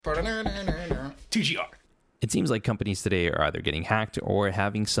TGR. It seems like companies today are either getting hacked or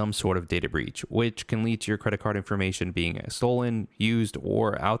having some sort of data breach, which can lead to your credit card information being stolen, used,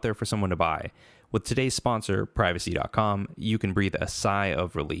 or out there for someone to buy. With today's sponsor, Privacy.com, you can breathe a sigh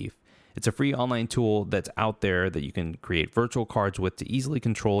of relief. It's a free online tool that's out there that you can create virtual cards with to easily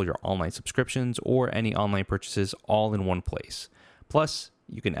control your online subscriptions or any online purchases all in one place. Plus,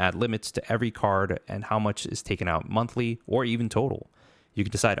 you can add limits to every card and how much is taken out monthly or even total. You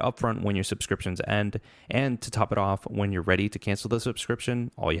can decide upfront when your subscriptions end, and to top it off, when you're ready to cancel the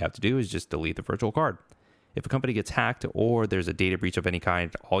subscription, all you have to do is just delete the virtual card. If a company gets hacked or there's a data breach of any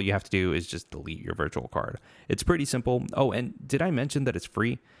kind, all you have to do is just delete your virtual card. It's pretty simple. Oh, and did I mention that it's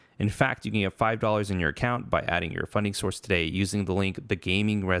free? In fact, you can get $5 in your account by adding your funding source today using the link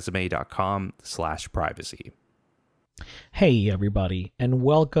thegamingresume.com/privacy. Hey, everybody, and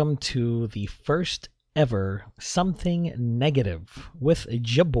welcome to the first ever Something Negative with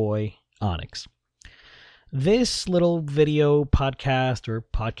your boy, Onyx. This little video podcast, or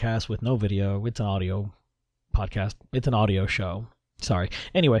podcast with no video, it's an audio podcast, it's an audio show. Sorry.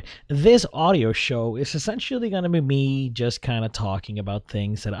 Anyway, this audio show is essentially going to be me just kind of talking about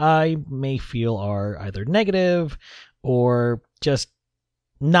things that I may feel are either negative or just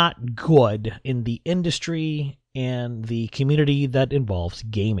not good in the industry and the community that involves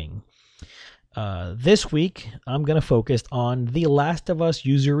gaming. This week, I'm going to focus on The Last of Us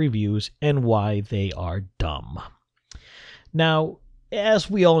user reviews and why they are dumb. Now, as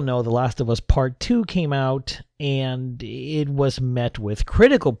we all know, The Last of Us Part 2 came out, and it was met with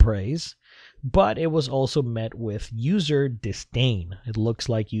critical praise, but it was also met with user disdain. It looks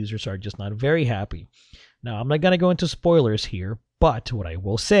like users are just not very happy. Now, I'm not going to go into spoilers here, but what I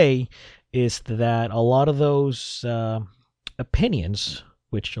will say is that a lot of those opinions,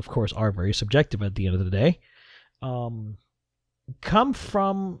 which of course are very subjective at the end of the day, come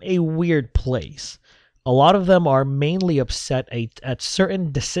from a weird place. A lot of them are mainly upset at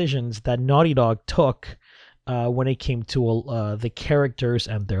certain decisions that Naughty Dog took when it came to the characters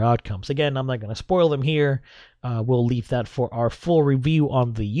and their outcomes. Again, I'm not going to spoil them here. We'll leave that for our full review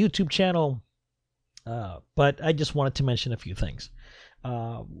on the YouTube channel. But I just wanted to mention a few things.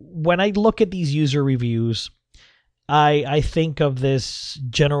 When I look at these user reviews, I think of this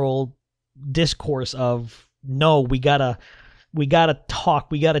general discourse of, no, we gotta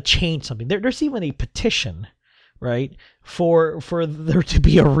talk, we gotta change something. There's even a petition, right, for there to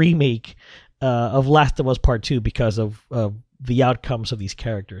be a remake of Last of Us Part 2 because of the outcomes of these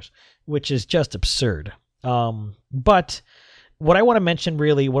characters, which is just absurd. But what I want to mention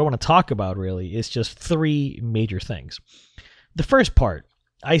really, what I want to talk about really, is just three major things. The first part,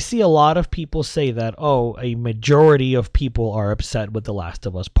 I see a lot of people say that, a majority of people are upset with The Last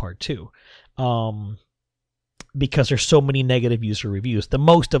of Us Part 2 because there's so many negative user reviews, the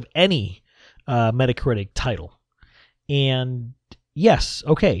most of any Metacritic title. And yes,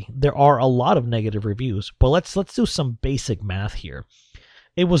 okay, there are a lot of negative reviews, but let's do some basic math here.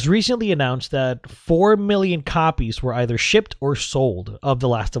 It was recently announced that 4 million copies were either shipped or sold of The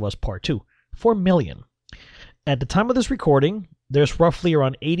Last of Us Part 2. 4 million. At the time of this recording, there's roughly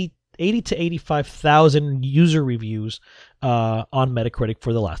around 80 to 85,000 user reviews on Metacritic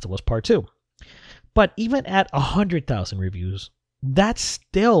for The Last of Us Part 2. But even at 100,000 reviews, that's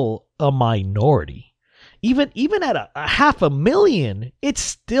still a minority. Even at a 500,000, it's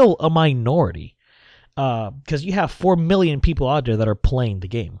still a minority. Because you have 4 million people out there that are playing the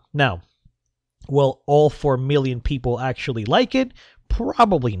game. Now, will all 4 million people actually like it?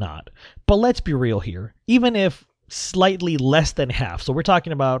 Probably not. But let's be real here. Even if slightly less than half, so we're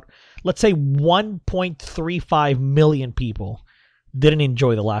talking about, let's say 1.35 million people didn't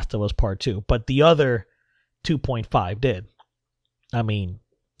enjoy The Last of Us Part 2, but the other 2.5 did. I mean,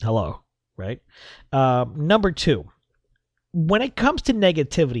 hello, right? Number two, when it comes to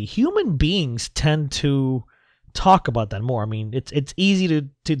negativity, human beings tend to talk about that more. I mean, it's easy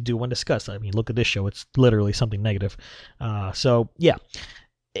to do and discuss. I mean, look at this show. It's literally something negative. So, yeah.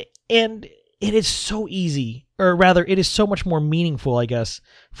 And it is so easy, or rather, it is so much more meaningful, I guess,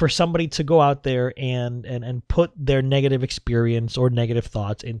 for somebody to go out there and put their negative experience or negative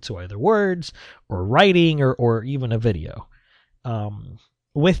thoughts into either words or writing or even a video.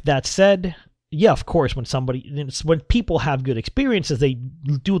 With that said, yeah, of course, when people have good experiences, they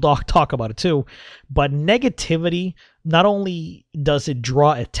do talk about it too. But negativity, not only does it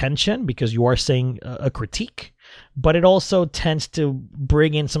draw attention because you are saying a critique, but it also tends to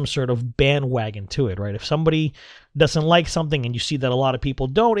bring in some sort of bandwagon to it, right? If somebody doesn't like something and you see that a lot of people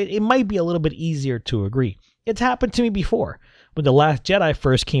don't, it might be a little bit easier to agree. It's happened to me before. When The Last Jedi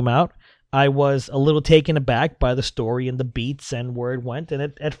first came out, I was a little taken aback by the story and the beats and where it went.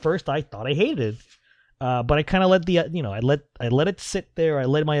 And at first, I thought I hated it, but I kind of let I let it sit there. I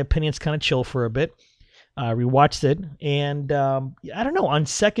let my opinions kind of chill for a bit. Rewatched it, and I don't know. On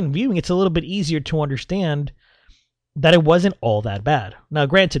second viewing, it's a little bit easier to understand that it wasn't all that bad. Now,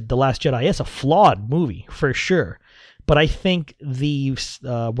 granted, The Last Jedi is a flawed movie for sure, but I think the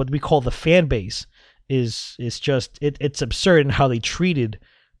what we call the fan base is just it's absurd in how they treated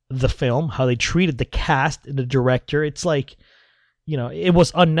the film, how they treated the cast, the director. It's like, it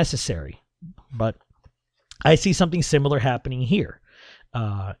was unnecessary. But I see something similar happening here.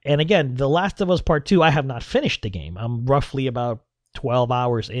 And again, The Last of Us Part 2, I have not finished the game. I'm roughly about 12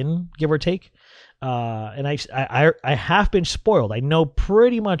 hours in, give or take. And I have been spoiled. I know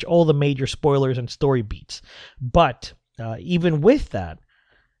pretty much all the major spoilers and story beats. But even with that,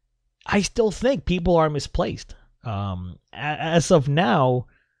 I still think people are misplaced. As of now,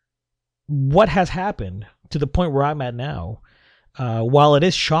 what has happened to the point where I'm at now, while it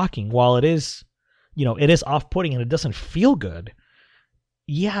is shocking, while it is, it is off-putting and it doesn't feel good,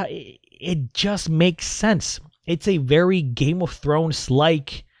 yeah, it just makes sense. It's a very Game of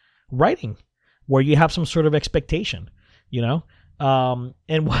Thrones-like writing where you have some sort of expectation, and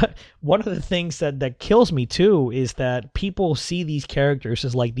one of the things that kills me too is that people see these characters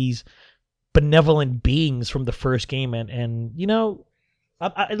as like these benevolent beings from the first game, and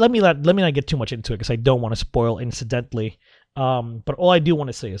let me not get too much into it because I don't want to spoil incidentally. But all I do want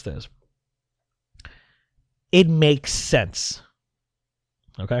to say is this: it makes sense.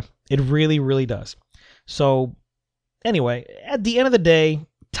 Okay, it really, really does. So, anyway, at the end of the day,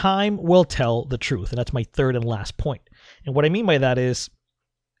 time will tell the truth, and that's my third and last point. And what I mean by that is,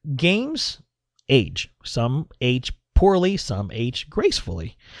 games age. Some age poorly, some age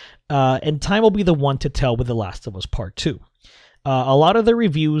gracefully, and time will be the one to tell with The Last of Us Part 2. A lot of the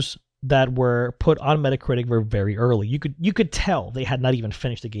reviews that were put on Metacritic were very early. You could tell they had not even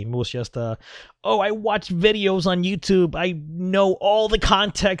finished the game. It was just I watched videos on YouTube. I know all the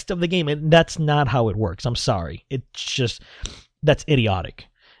context of the game, and that's not how it works. I'm sorry. It's just, that's idiotic.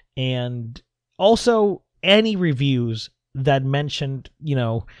 And also, any reviews that mentioned,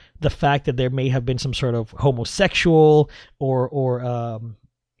 the fact that there may have been some sort of homosexual or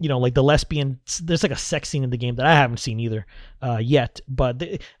like the lesbian, there's like a sex scene in the game that I haven't seen either yet. But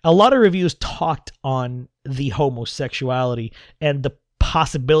a lot of reviews talked on the homosexuality and the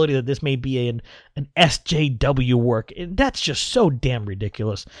possibility that this may be an SJW work. And that's just so damn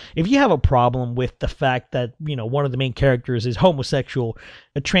ridiculous. If you have a problem with the fact that, one of the main characters is homosexual,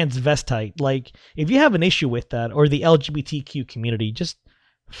 a transvestite, like if you have an issue with that, or the LGBTQ community, just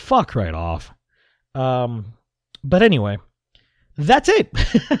fuck right off. But anyway, that's it.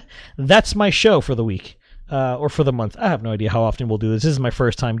 That's my show for the week, or for the month. I have no idea how often we'll do this. This is my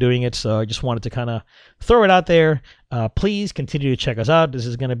first time doing it, so I just wanted to kind of throw it out there. Please continue to check us out. This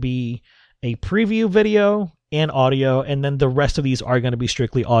is going to be a preview video and audio, and then the rest of these are going to be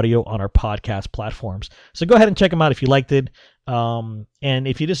strictly audio on our podcast platforms. So go ahead and check them out if you liked it. And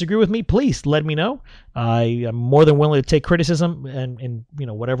if you disagree with me, please let me know. I am more than willing to take criticism and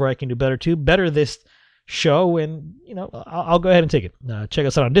whatever I can do better to better this show, and I'll go ahead and take it. Check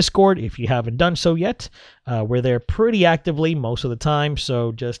us out on Discord if you haven't done so yet. We're there pretty actively most of the time,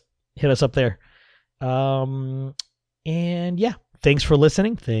 so just hit us up there. And yeah, thanks for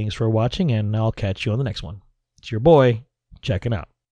listening, thanks for watching, and I'll catch you on the next one. It's your boy checking out.